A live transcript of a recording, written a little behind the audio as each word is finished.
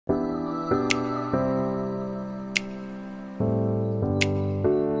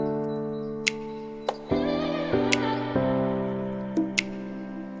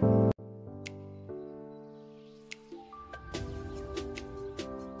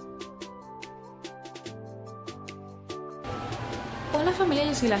familia,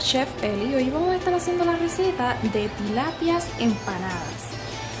 yo soy la chef Eli y hoy vamos a estar haciendo la receta de tilapias empanadas.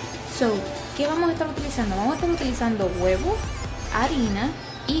 ¿Qué vamos a estar utilizando? Vamos a estar utilizando huevo, harina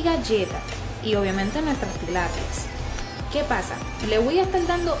y galleta y obviamente nuestras tilapias. ¿Qué pasa? Le voy a estar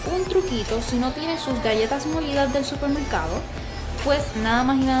dando un truquito. Si no tiene sus galletas molidas del supermercado, pues nada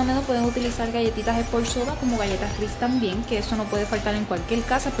más y nada menos pueden utilizar galletitas de por soda como galletas Ritz también, que eso no puede faltar en cualquier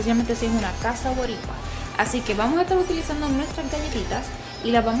casa, especialmente si es una casa boricua. Así que vamos a estar utilizando nuestras galletitas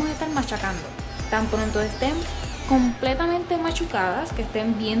y las vamos a estar machacando. Tan pronto estén completamente machucadas, que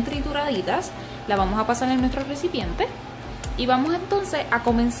estén bien trituraditas, las vamos a pasar en nuestro recipiente y vamos entonces a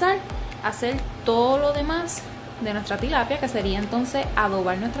comenzar a hacer todo lo demás de nuestra tilapia, que sería entonces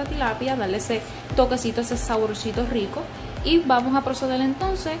adobar nuestra tilapia, darle ese toquecito, ese saborcito rico, y vamos a proceder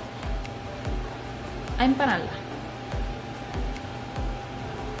entonces a empanarla.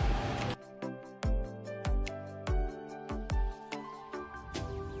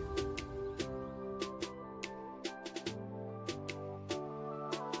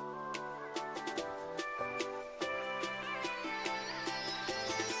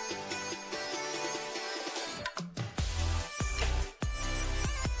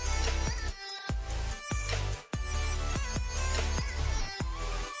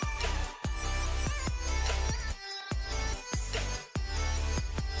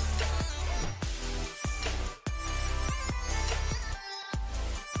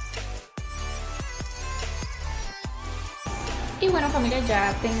 Y bueno familia,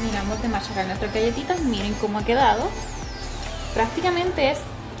 ya terminamos de machacar nuestras galletitas. Miren cómo ha quedado. Prácticamente es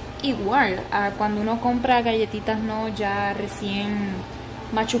igual a cuando uno compra galletitas no ya recién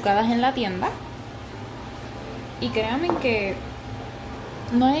machucadas en la tienda. Y créanme que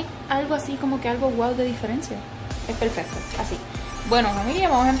no hay algo así como que algo wow de diferencia. Es perfecto, así. Bueno familia,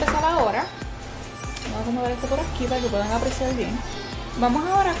 vamos a empezar ahora. Vamos a mover esto por aquí para que puedan apreciar bien. Vamos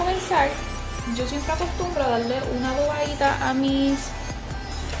ahora a comenzar. Yo siempre acostumbro a darle una adobadita a mis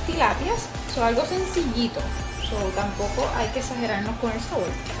tilapias. Algo sencillito. Tampoco hay que exagerarnos con el sabor.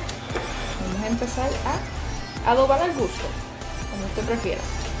 Vamos a empezar a adobar al gusto, como usted prefiera.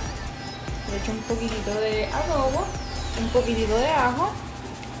 Le echo un poquitito de adobo, un poquitito de ajo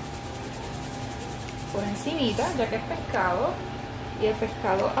por encimita, ya que es pescado y el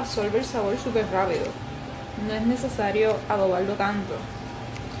pescado absorbe el sabor súper rápido. No es necesario adobarlo tanto.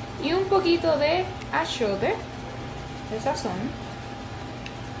 Y un poquito de achiote, de sazón.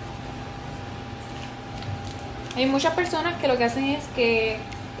 Hay muchas personas que lo que hacen es que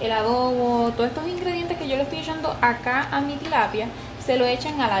el adobo, todos estos ingredientes que yo le estoy echando acá a mi tilapia, se lo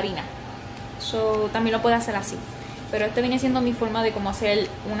echan a la harina. También lo puede hacer así. Pero este viene siendo mi forma de cómo hacer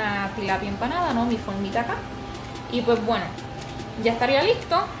una tilapia empanada, ¿no? Mi formita acá. Y pues bueno, ya estaría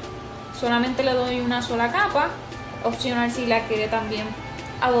listo. Solamente le doy una sola capa. Opcional si la quiere también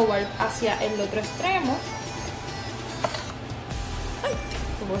adobar hacia el otro extremo. Ay,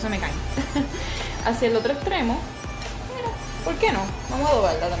 tampoco se me caen. Hacia el otro extremo. Bueno, ¿por qué no? Vamos a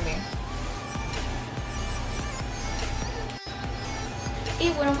adobarla también. Y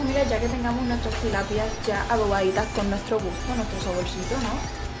bueno familia, ya que tengamos nuestras tilapias ya adobaditas con nuestro gusto, nuestro saborcito,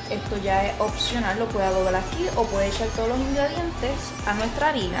 ¿no? Esto ya es opcional, lo puede adobar aquí o puede echar todos los ingredientes a nuestra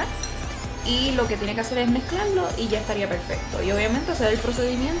harina. Y lo que tiene que hacer es mezclarlo y ya estaría perfecto. Y obviamente hacer el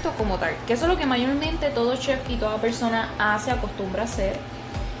procedimiento como tal, que eso es lo que mayormente todo chef y toda persona acostumbra a hacer.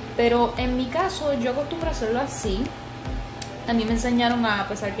 Pero en mi caso yo acostumbro a hacerlo así. A mí me enseñaron, a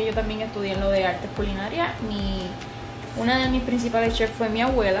pesar que yo también estudié en lo de artes culinarias, una de mis principales chefs fue mi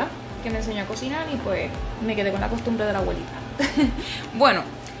abuela, que me enseñó a cocinar y pues me quedé con la costumbre de la abuelita. Bueno,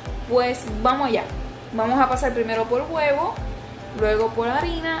 pues vamos allá. Vamos a pasar primero por huevo, luego por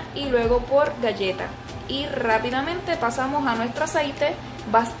harina y luego por galleta. Y rápidamente pasamos a nuestro aceite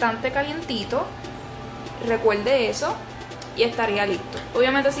bastante calientito. Recuerde eso. Y estaría listo.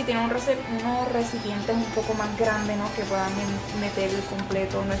 Obviamente si tienen unos recipientes un poco más grandes, ¿no? Que puedan meter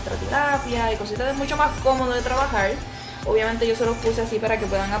completo nuestra tilapia y cositas, es mucho más cómodo de trabajar. Obviamente yo se los puse así para que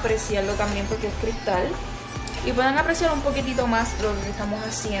puedan apreciarlo también porque es cristal. Y puedan apreciar un poquitito más lo que estamos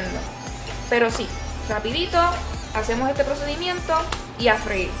haciendo. Pero sí, rapidito, hacemos este procedimiento y a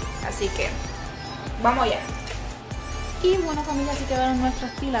freír. Así que, vamos allá. Y bueno familia, así quedaron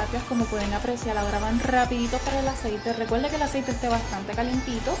nuestras tilapias. Como pueden apreciar, ahora van rapidito para el aceite. Recuerda que el aceite esté bastante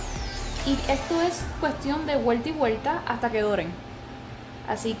calientito. Y esto es cuestión de vuelta y vuelta hasta que doren.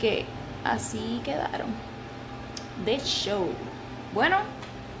 Así que así quedaron. De show. Bueno,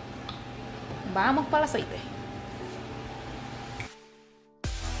 vamos para el aceite.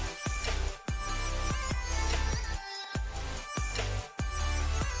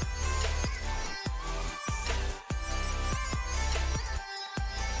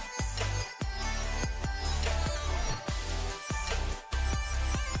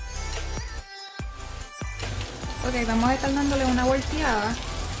 Ok, vamos a estar dándole una volteada.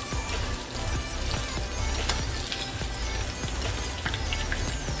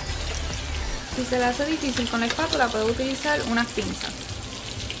 Si se le hace difícil con la espátula, puede utilizar unas pinzas.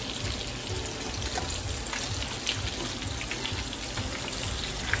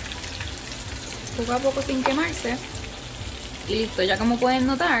 Poco a poco sin quemarse. Y listo, ya como pueden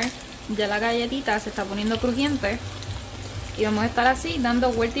notar, ya la galletita se está poniendo crujiente. Y vamos a estar así,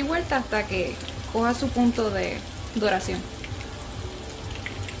 dando vuelta y vuelta hasta que coja su punto de doración.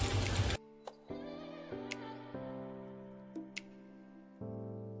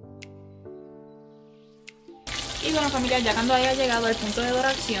 Y bueno familia, ya cuando haya llegado al punto de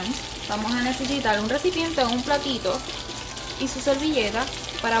doración, vamos a necesitar un recipiente o un platito y su servilleta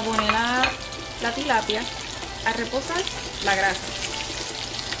para poner la tilapia a reposar la grasa,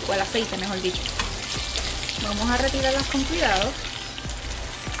 o el aceite mejor dicho. Vamos a retirarlas con cuidado,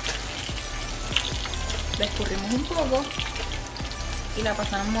 la escurrimos un poco y la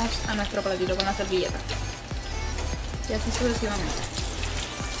pasamos a nuestro platito con la servilleta, y así sucesivamente.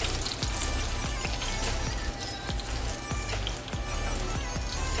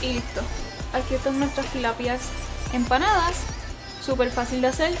 Y listo, aquí están nuestras tilapias empanadas, súper fácil de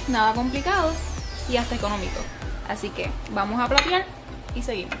hacer, nada complicado y hasta económico. Así que vamos a platear y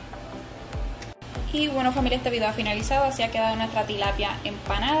seguimos. Y bueno familia, este video ha finalizado, así ha quedado nuestra tilapia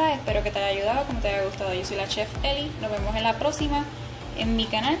empanada. Espero que te haya ayudado, como te haya gustado. Yo soy la chef Eli, nos vemos en la próxima en mi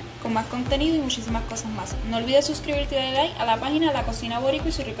canal con más contenido y muchísimas cosas más. No olvides suscribirte y darle like a la página La Cocina Boricua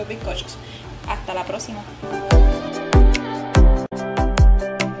y sus ricos bizcochos. Hasta la próxima.